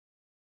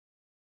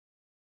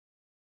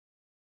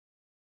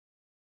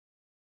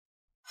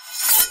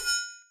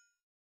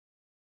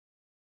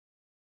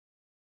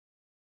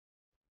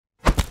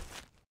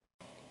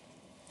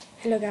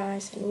Hello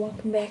guys, and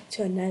welcome back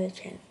to another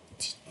channel.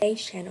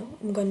 Today's channel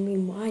I'm going to be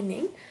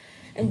mining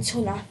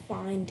until I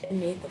find a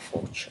nether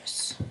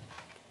fortress.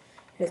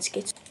 Let's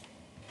get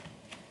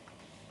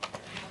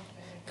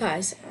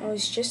guys, I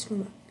was just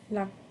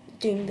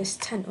doing this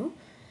tunnel,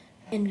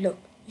 and look,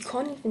 you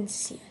can't even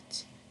see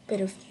it,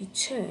 but if you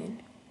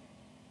turn,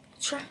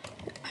 it's right.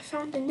 I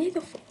found a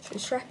nether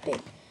fortress right there.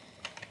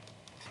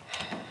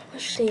 I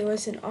wish there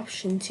was an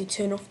option to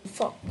turn off the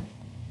fog,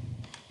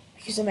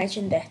 because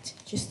imagine that,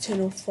 just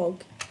turn off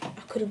fog, I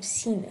could have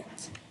seen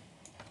it.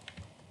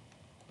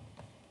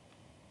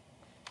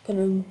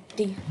 Gonna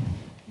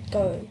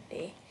go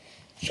there,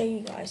 show you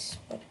guys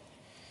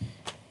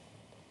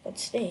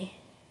what's there.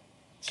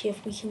 See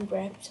if we can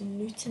grab some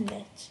loot in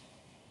that.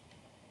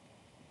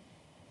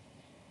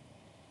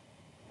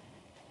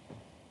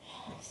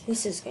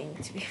 This is going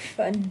to be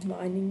fun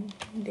mining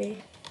there.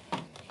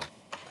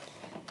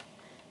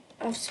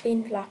 I've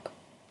spent like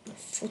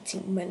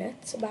 14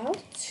 minutes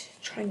about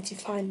trying to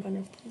find one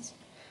of these,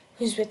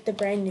 because with the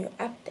brand new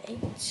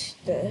update,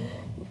 the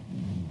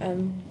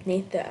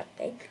nether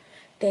update,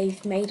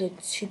 they've made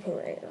it super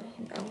rare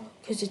now,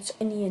 because it's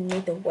only in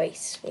nether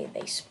wastes where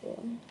they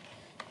spawn.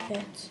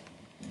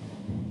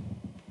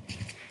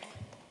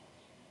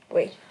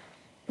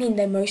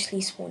 They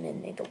mostly spawn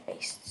in nether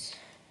wastes,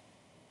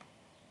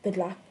 but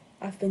like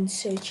I've been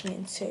searching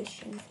and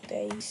searching for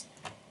days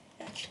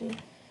actually,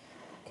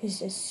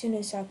 because as soon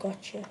as I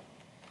got you,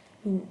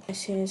 as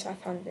soon as I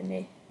found the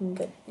nether and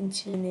got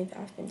into the nether,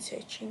 I've been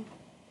searching.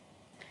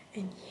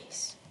 And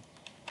yes,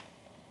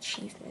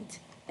 achievement,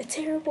 a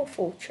terrible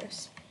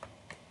fortress.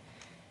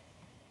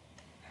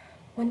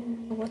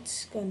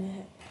 What's gonna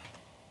happen?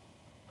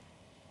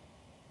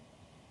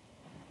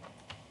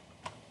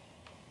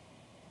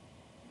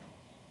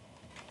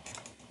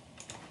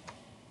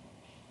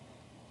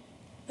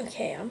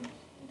 Okay, I'm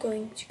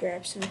going to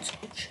grab some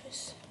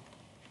torches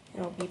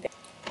and I'll be back.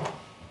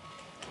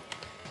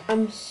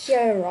 I'm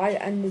here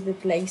right under the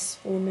blaze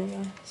spawner,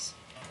 guys.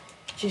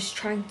 Just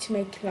trying to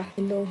make like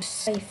a little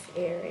safe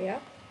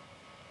area,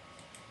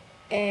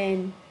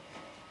 and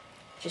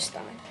just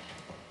died.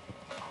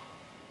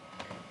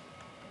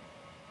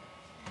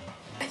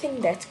 I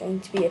think that's going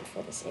to be it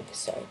for this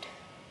episode.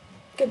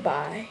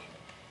 Goodbye.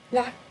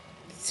 Like,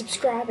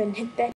 subscribe and hit that